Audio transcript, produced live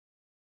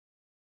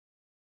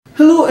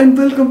Hello and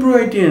welcome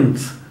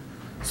ProITians.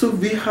 So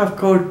we have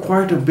covered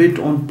quite a bit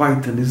on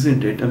Python,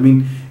 isn't it? I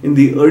mean, in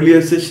the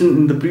earlier session,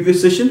 in the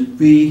previous session,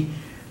 we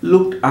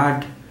looked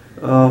at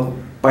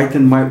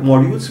Python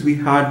modules. We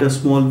had a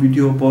small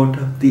video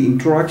about the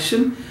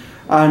introduction,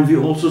 and we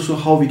also saw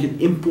how we can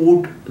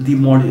import the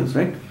modules,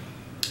 right?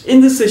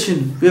 In this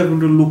session, we are going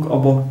to look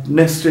about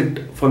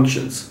nested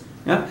functions,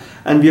 yeah,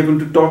 and we are going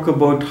to talk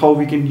about how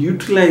we can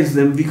utilize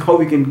them, how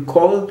we can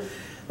call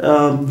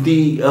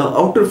the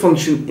outer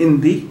function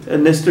in the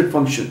nested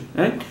function,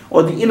 right,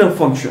 or the inner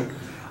function.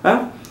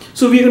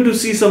 So we are going to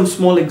see some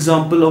small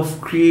example of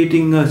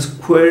creating a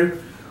square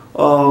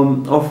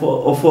of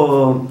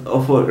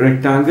a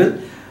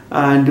rectangle,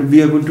 and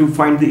we are going to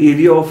find the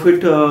area of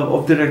it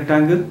of the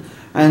rectangle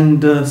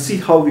and see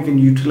how we can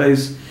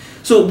utilize.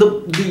 So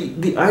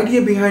the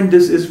idea behind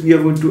this is we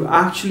are going to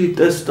actually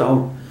test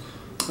out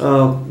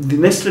the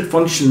nested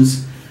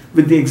functions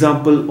with the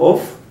example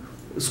of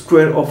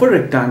square of a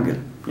rectangle,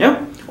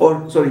 yeah,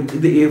 or sorry,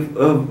 the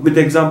with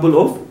the example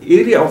of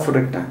area of a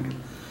rectangle.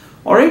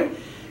 All right,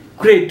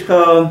 great.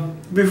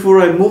 Before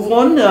I move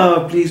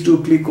on, please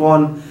do click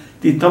on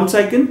the thumbs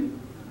icon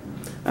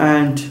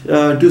and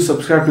do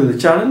subscribe to the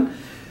channel.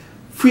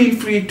 Feel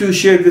free to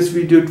share this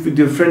video with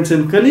your friends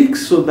and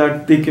colleagues so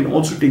that they can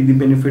also take the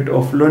benefit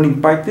of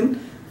learning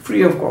Python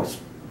free of cost.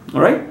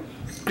 All right,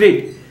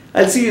 great.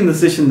 I'll see you in the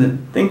session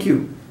then. Thank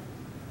you.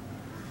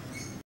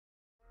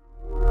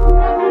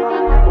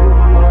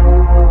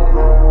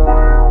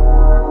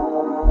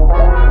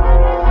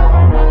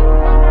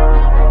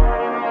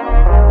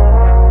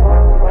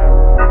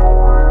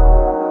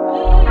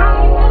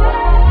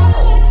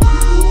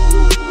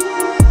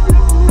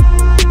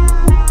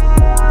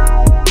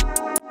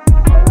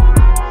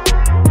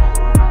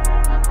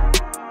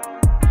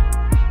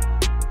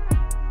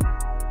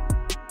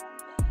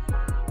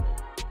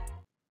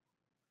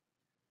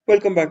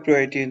 Welcome back to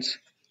ProITians.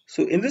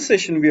 So in this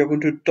session, we are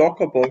going to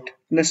talk about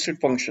nested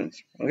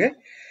functions. Okay.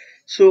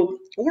 So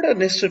what are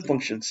nested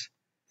functions?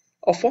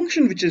 A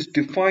function which is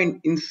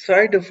defined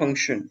inside a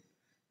function,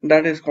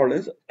 that is called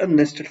as a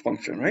nested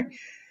function, right?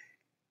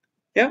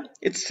 Yeah,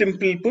 it's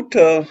simply put.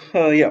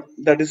 Yeah,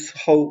 that is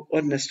how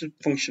a nested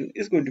function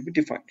is going to be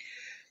defined.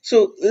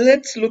 So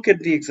let's look at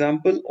the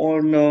example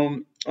on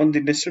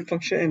the nested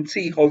function and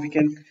see how we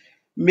can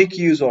make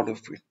use out of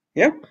it.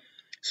 Yeah.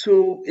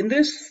 So in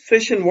this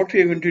session, what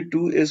we are going to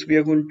do is we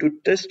are going to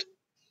test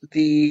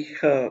the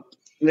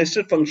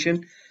nested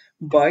function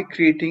by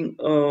creating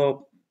a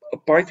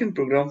Python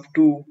program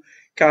to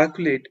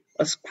calculate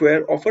a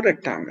square of a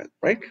rectangle,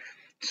 right?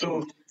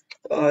 So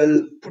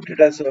I'll put it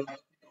as a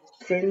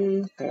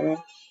string.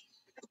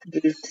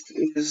 This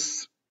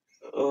is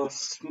a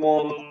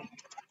small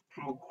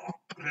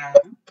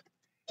program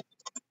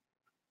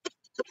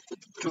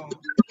to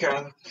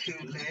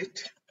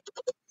calculate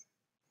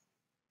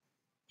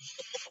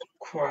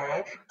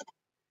square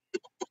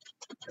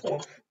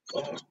of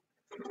a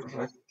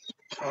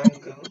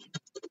rectangle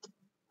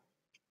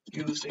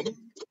using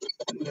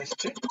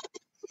nested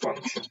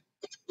function,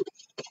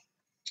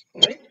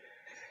 right?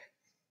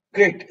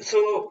 Great.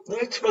 So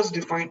let's first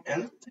define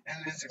L.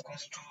 L is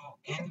equals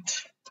to int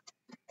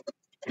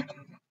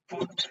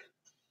input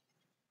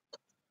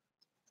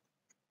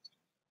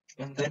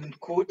and then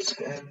quotes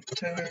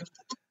enter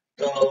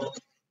the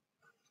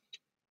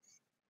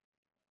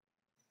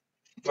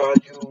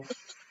value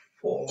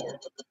for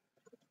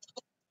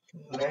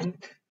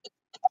length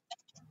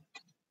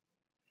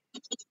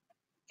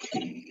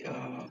key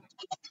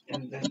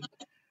and then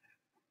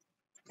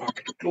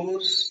bracket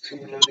close.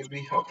 Similarly,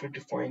 we have to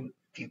define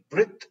the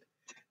breadth.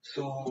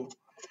 So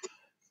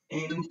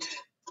int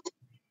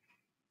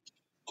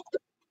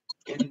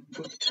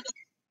input,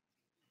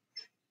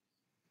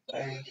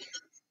 I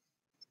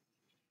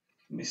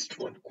missed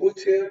one quote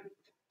here,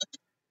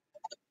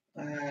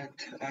 and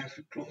I have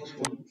to close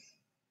one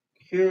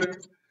here.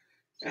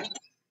 Yeah.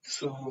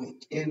 So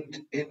int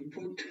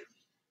input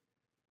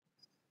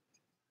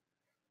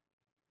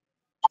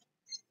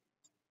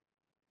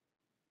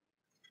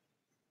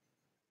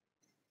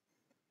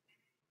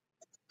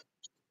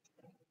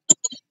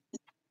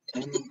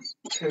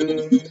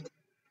enter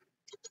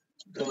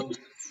the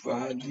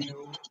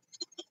value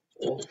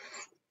of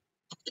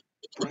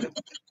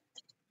breadth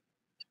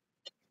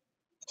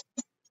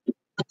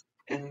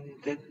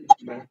and then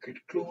bracket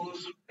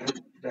close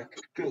and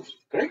bracket close,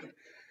 correct?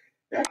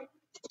 Yeah.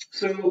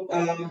 So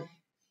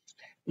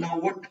now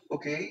what?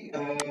 Okay,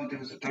 there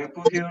was a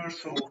typo here,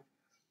 so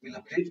we'll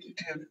update it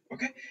here.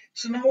 Okay.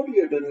 So now what we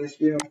have done is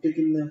we have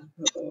taken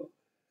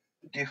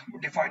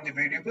define the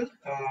variable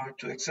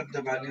to accept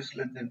the values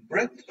length and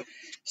breadth.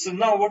 So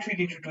now what we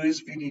need to do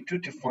is we need to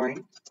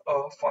define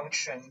a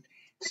function,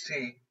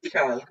 say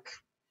calc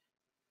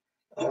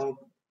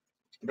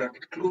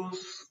bracket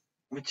close,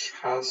 which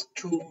has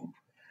two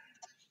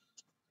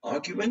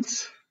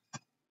arguments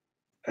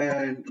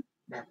and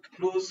bracket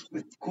close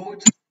with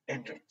code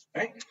enter,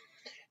 right?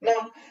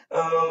 Now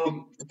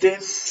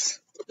this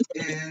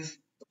is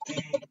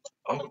the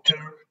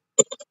outer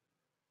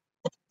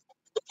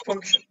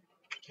function,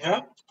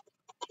 yeah.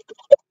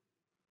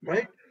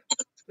 right?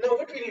 Now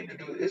what we need to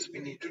do is we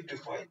need to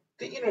define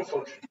the inner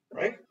function,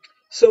 right?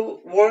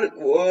 So what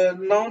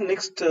now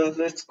next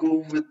let's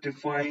go with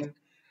define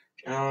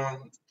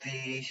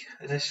the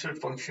nested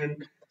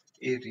function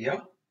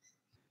area,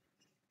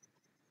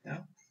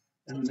 yeah,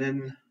 and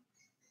then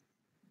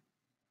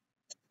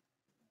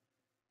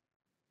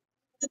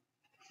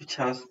which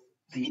has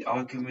the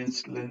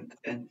arguments length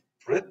and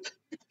breadth,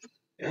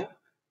 yeah,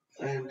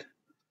 and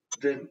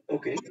then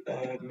okay,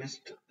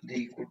 missed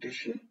the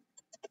quotation,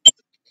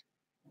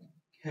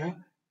 yeah.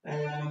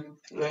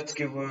 Let's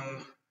give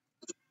a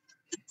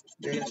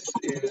this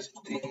is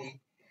the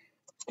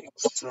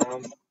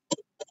example,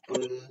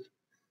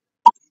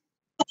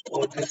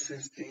 or this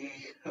is the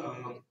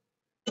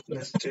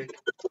nested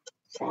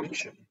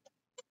function,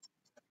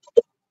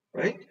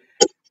 right?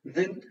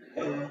 Then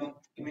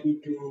we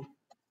need to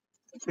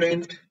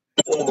print,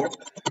 or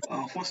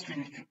first we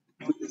need to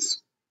do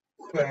is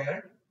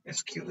square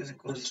SQ is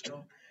equals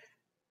to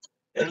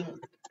L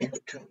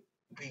into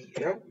B,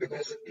 yeah,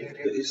 because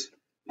area is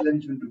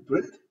length into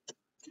breadth,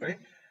 right?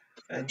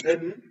 And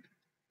then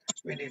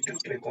we need to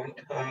click on,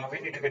 we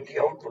need to get the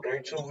output,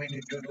 right? So we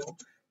need to do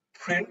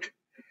print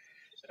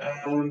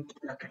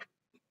bracket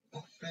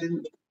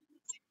open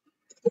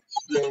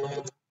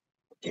the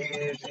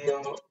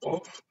area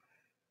of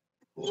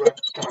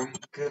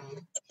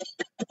rectangle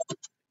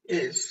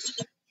is,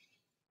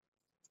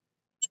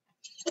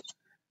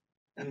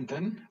 and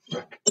then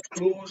bracket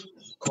close,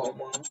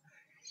 comma,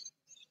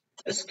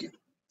 SQ.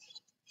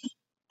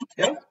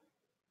 Yeah,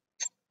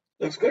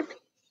 looks good,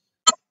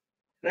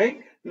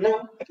 right?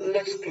 Now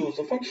let's close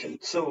the function.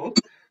 So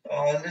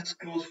let's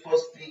close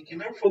first the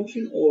inner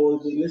function or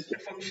the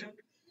nested function.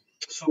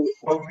 So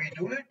how we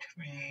do it?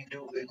 We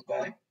do it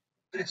by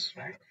this,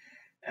 right?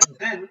 And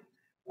then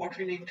what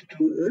we need to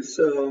do is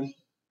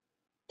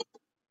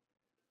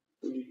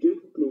we need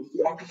to close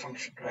the outer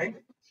function, right?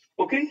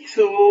 Okay,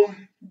 so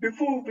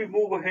before we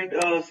move ahead,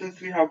 since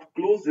we have to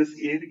close this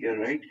area,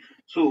 right?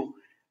 So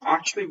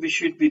actually we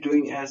should be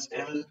doing as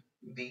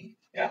LB,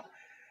 yeah.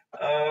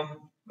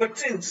 But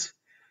since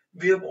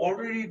we have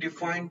already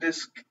defined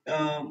this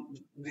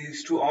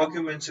these two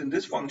arguments in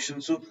this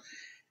function, so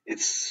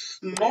it's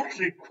not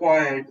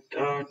required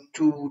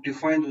to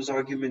define those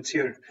arguments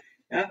here.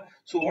 Yeah.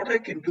 So what I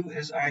can do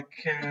is I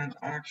can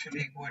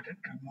actually go ahead and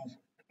remove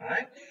it. All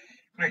right.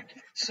 Great.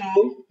 So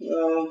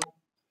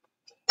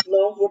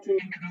now what we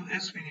need to do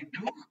is we need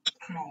to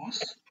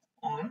close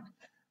on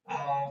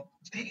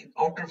the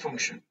outer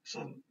function.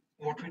 So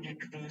what we need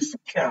to do is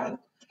cal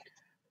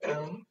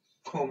L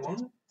comma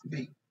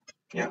B.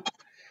 Yeah.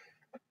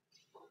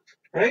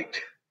 Right.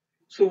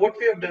 So what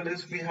we have done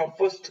is we have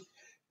first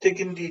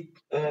taken the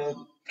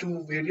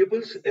two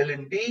variables L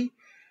and B,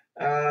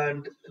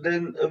 and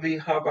then we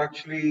have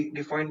actually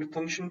defined a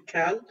function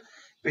cal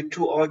with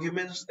two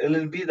arguments L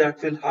and B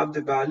that will have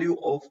the value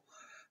of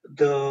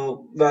the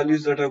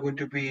values that are going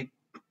to be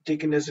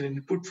taken as an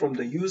input from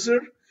the user.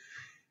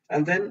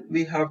 And then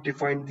we have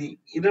defined the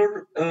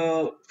inner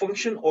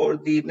function or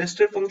the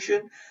nested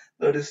function,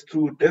 that is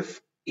through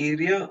def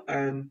area,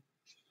 and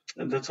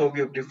that's how we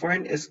have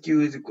defined SQ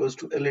is equals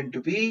to L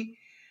into B.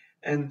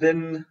 And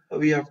then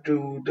we have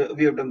done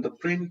the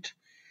print,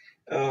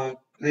 the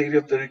area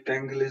of the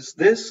rectangle is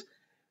this,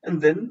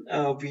 and then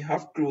we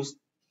have closed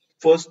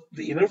first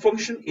the inner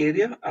function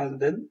area and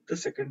then the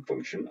second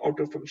function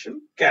outer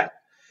function cal,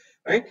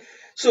 right?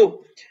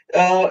 So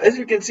as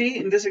you can see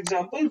in this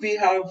example, we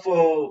have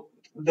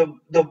the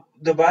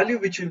value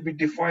which will be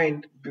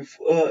defined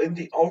in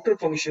the outer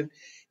function.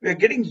 We are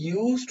getting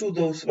used to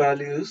those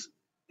values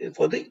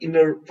for the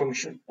inner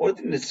function or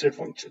the nested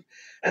function,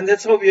 and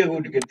that's how we are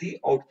going to get the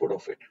output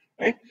of it,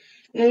 right?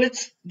 Now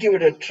let's give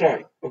it a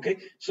try. Okay,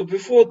 so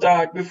before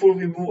that, before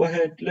we move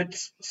ahead,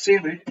 let's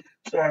save it.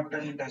 So I've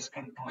done it as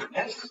Control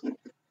S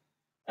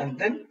and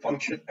then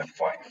function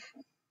F5.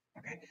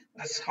 Okay,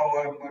 that's how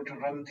I'm going to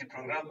run the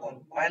program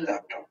on my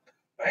laptop,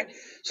 right?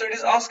 So it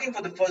is asking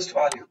for the first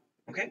value.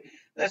 Okay,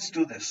 let's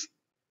do this.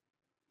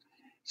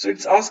 So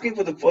it's asking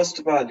for the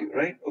first value,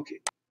 right? Okay,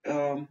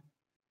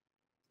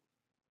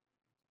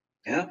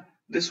 yeah,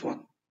 this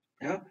one,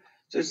 yeah.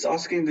 So it's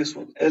asking this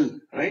one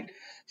L, right?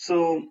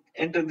 So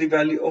enter the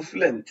value of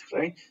length,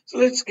 right? So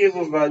let's give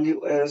a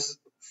value as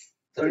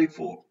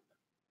 34,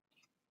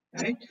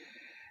 right?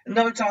 And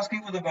now it's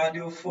asking for the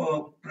value of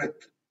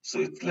breadth.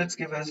 So let's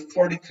give as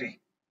 43,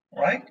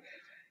 right?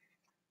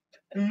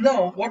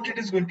 Now, what it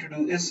is going to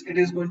do is it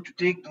is going to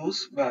take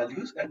those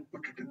values and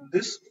put it in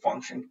this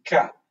function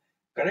cal,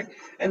 correct?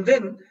 And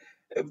then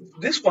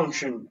this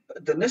function,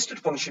 the nested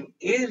function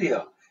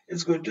area,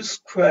 is going to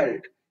square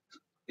it.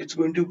 It's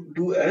going to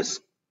do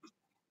as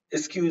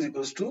SQ is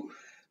equals to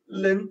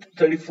length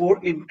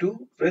 34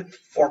 into breadth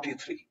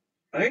 43,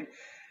 right?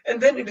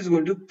 And then it is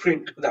going to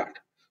print that.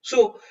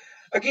 So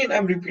again,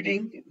 I'm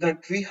repeating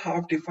that we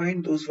have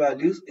defined those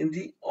values in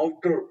the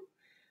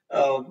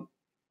um,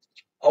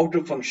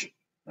 outer function,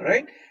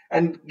 right?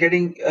 And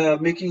getting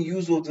making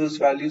use of those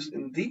values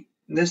in the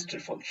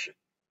nested function.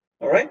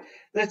 All right,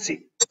 let's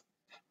see.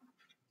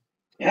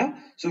 Yeah,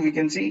 so we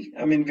can see,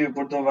 I mean, we have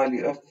put the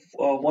value of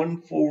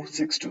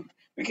 1462.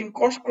 We can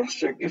cross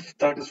check if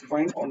that is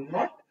fine or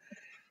not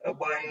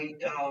by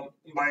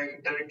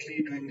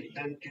directly doing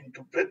length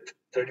into breadth,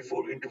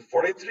 34 into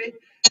 43,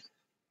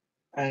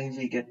 and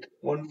we get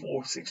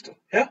 1462.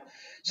 Yeah,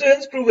 so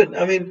that's proven.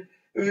 I mean,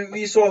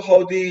 we saw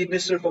how the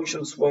nested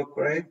functions work,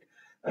 right?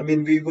 I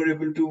mean, we were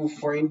able to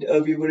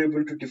we were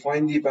able to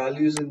define the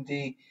values in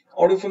the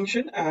outer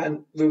function,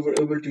 and we were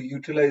able to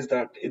utilize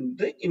that in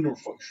the inner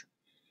function.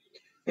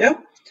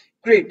 Yeah,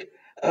 great.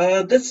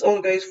 That's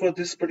all, guys, for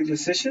this particular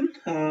session.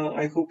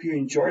 I hope you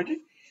enjoyed it.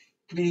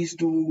 Please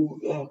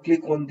do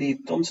click on the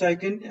thumbs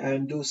icon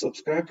and do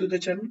subscribe to the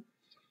channel.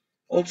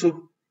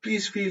 Also,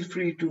 please feel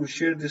free to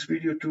share this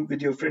video too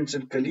with your friends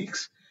and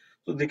colleagues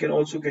so they can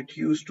also get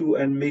used to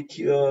and make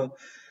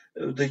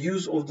the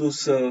use of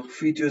those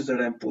features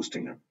that I'm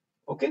posting on.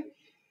 Okay,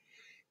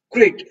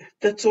 great.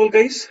 That's all,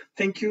 guys.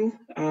 Thank you,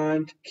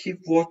 and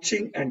keep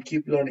watching and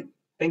keep learning.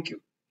 Thank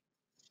you.